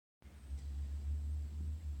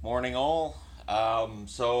Morning, all.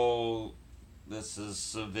 So this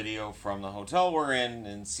is a video from the hotel we're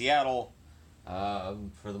in Seattle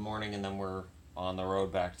for the morning, and then we're on the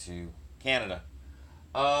road back to Canada.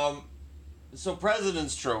 Um, so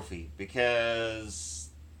President's Trophy, because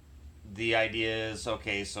the idea is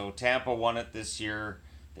okay. So Tampa won it this year.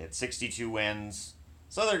 They had 62 wins,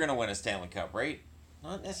 so they're going to win a Stanley Cup, right?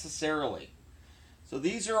 Not necessarily. So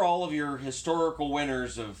these are all of your historical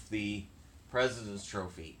winners of the President's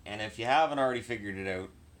Trophy. And if you haven't already figured it out,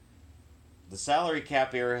 the salary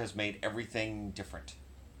cap era has made everything different.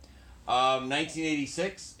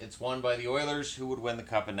 1986, it's won by the Oilers, who would win the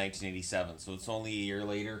Cup in 1987. So it's only a year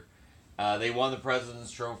later. They won the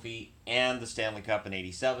President's Trophy and the Stanley Cup in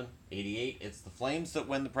 87. 88, it's the Flames that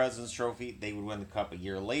win the President's Trophy. They would win the Cup a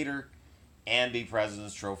year later and be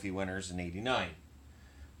President's Trophy winners in 89.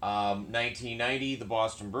 1990, the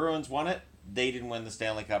Boston Bruins won it. They didn't win the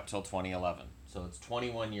Stanley Cup till 2011, so it's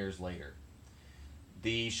 21 years later.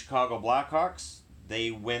 The Chicago Blackhawks, they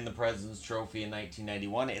win the President's Trophy in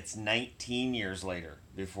 1991. It's 19 years later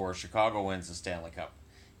before Chicago wins the Stanley Cup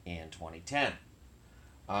in 2010.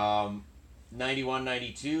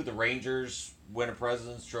 91-92, the Rangers win a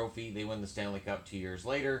President's Trophy. They win the Stanley Cup 2 years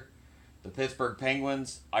later. The Pittsburgh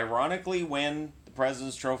Penguins ironically win the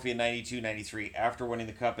President's Trophy in 92-93 after winning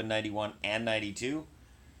the Cup in 91 and 92.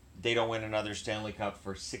 They don't win another Stanley Cup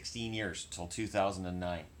for 16 years, till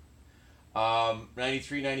 2009.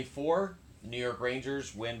 93-94, the New York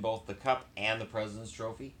Rangers win both the Cup and the President's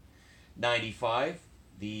Trophy. 95,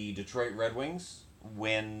 the Detroit Red Wings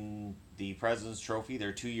win the President's Trophy.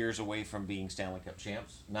 They're 2 years away from being Stanley Cup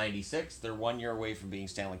champs. 96, they're 1 year away from being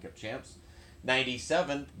Stanley Cup champs.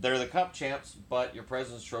 97, they're the Cup champs, but your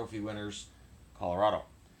President's Trophy winners, Colorado.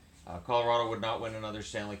 Colorado would not win another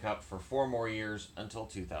Stanley Cup for 4 more years until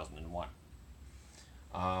 2001.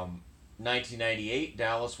 1998,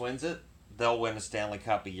 Dallas wins it. They'll win a Stanley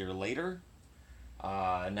Cup a year later.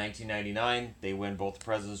 1999, they win both the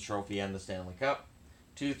President's Trophy and the Stanley Cup.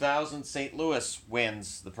 2000, St. Louis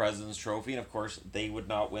wins the President's Trophy, and of course, they would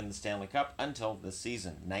not win the Stanley Cup until this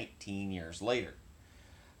season, 19 years later.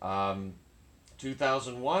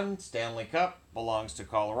 2001, Stanley Cup belongs to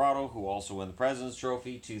Colorado, who also win the President's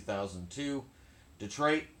Trophy. 2002,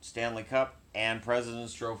 Detroit, Stanley Cup and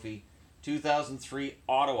President's Trophy. 2003,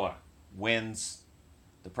 Ottawa wins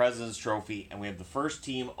the President's Trophy, and we have the first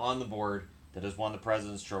team on the board that has won the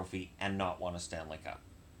President's Trophy and not won a Stanley Cup.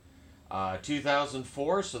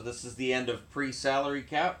 2004, so this is the end of pre-salary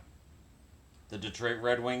cap. The Detroit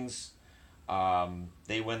Red Wings,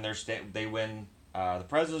 they win the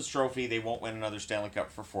President's Trophy. They won't win another Stanley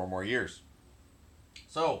Cup for 4 more years.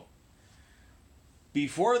 So,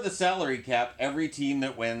 before the salary cap, every team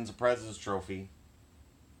that wins a President's Trophy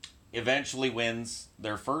eventually wins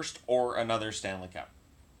their first or another Stanley Cup.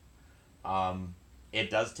 It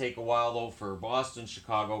does take a while, though, for Boston,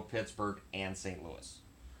 Chicago, Pittsburgh, and St. Louis.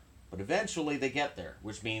 But eventually they get there,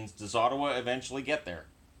 which means, does Ottawa eventually get there?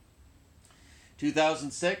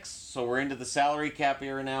 2006, so we're into the salary cap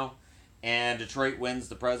era now, and Detroit wins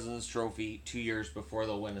the President's Trophy 2 years before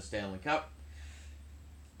they'll win a Stanley Cup.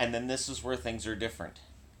 And then this is where things are different.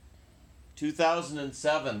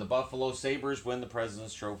 2007, the Buffalo Sabres win the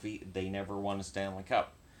President's Trophy. They never won a Stanley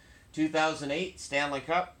Cup. 2008, Stanley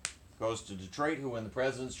Cup goes to Detroit, who win the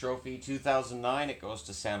President's Trophy. 2009, it goes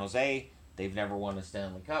to San Jose. They've never won a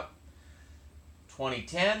Stanley Cup.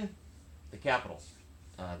 2010, the Capitals.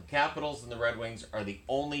 The Capitals and the Red Wings are the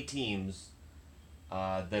only teams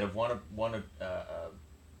that have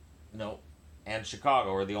and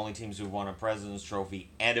Chicago are the only teams who've won a President's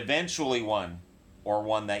Trophy and eventually won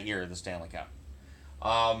that year the Stanley Cup.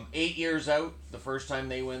 8 years out, the first time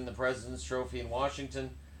they win the President's Trophy in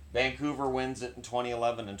Washington. Vancouver wins it in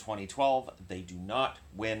 2011 and 2012. They do not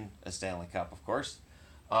win a Stanley Cup, of course.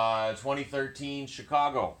 2013,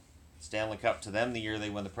 Chicago. Stanley Cup to them the year they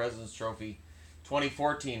win the President's Trophy.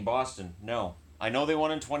 2014, Boston. No. I know they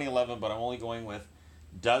won in 2011, but I'm only going with,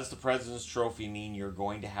 does the President's Trophy mean you're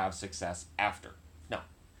going to have success after? No.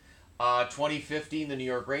 2015, the New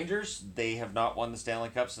York Rangers. They have not won the Stanley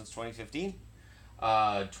Cup since 2015.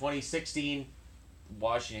 2016,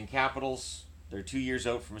 Washington Capitals. They're 2 years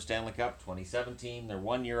out from a Stanley Cup. 2017, they're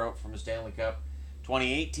 1 year out from a Stanley Cup.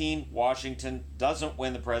 2018, Washington doesn't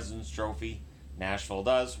win the President's Trophy. Nashville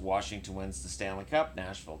does. Washington wins the Stanley Cup.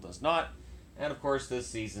 Nashville does not. And, of course, this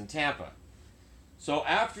season, Tampa. So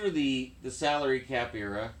after the salary cap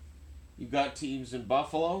era, you've got teams in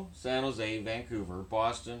Buffalo, San Jose, Vancouver,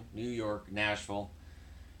 Boston, New York, Nashville,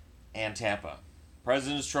 and Tampa.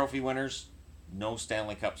 President's Trophy winners, no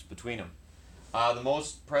Stanley Cups between them. The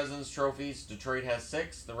most President's Trophies, Detroit has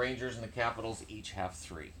 6. The Rangers and the Capitals each have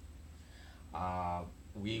 3.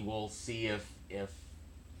 We will see if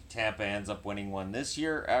Tampa ends up winning one this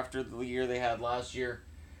year after the year they had last year.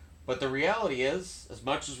 But the reality is, as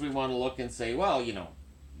much as we want to look and say, well,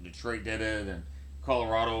 Detroit did it and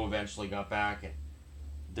Colorado eventually got back, and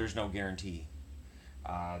there's no guarantee.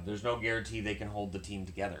 There's no guarantee they can hold the team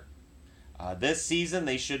together. This season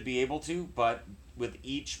they should be able to, but with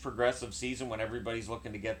each progressive season when everybody's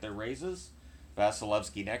looking to get their raises,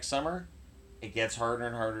 Vasilevsky next summer, it gets harder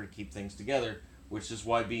and harder to keep things together, which is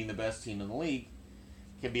why being the best team in the league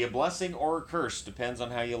can be a blessing or a curse, depends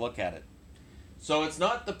on how you look at it. So it's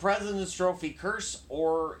not the President's Trophy curse,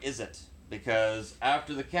 or is it? Because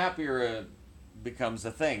after the cap era becomes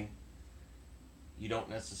a thing, you don't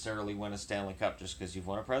necessarily win a Stanley Cup just because you've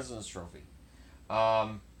won a President's Trophy.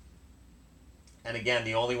 And again,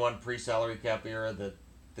 the only one pre-salary cap era that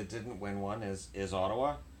didn't win one is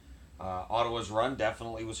Ottawa. Ottawa's run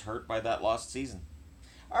definitely was hurt by that lost season.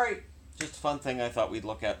 All right, just a fun thing I thought we'd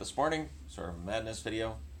look at this morning. Sort of a madness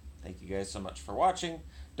video. Thank you guys so much for watching.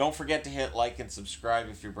 Don't forget to hit like and subscribe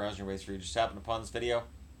if you're browsing your way through. Just happened upon this video.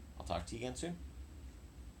 I'll talk to you again soon.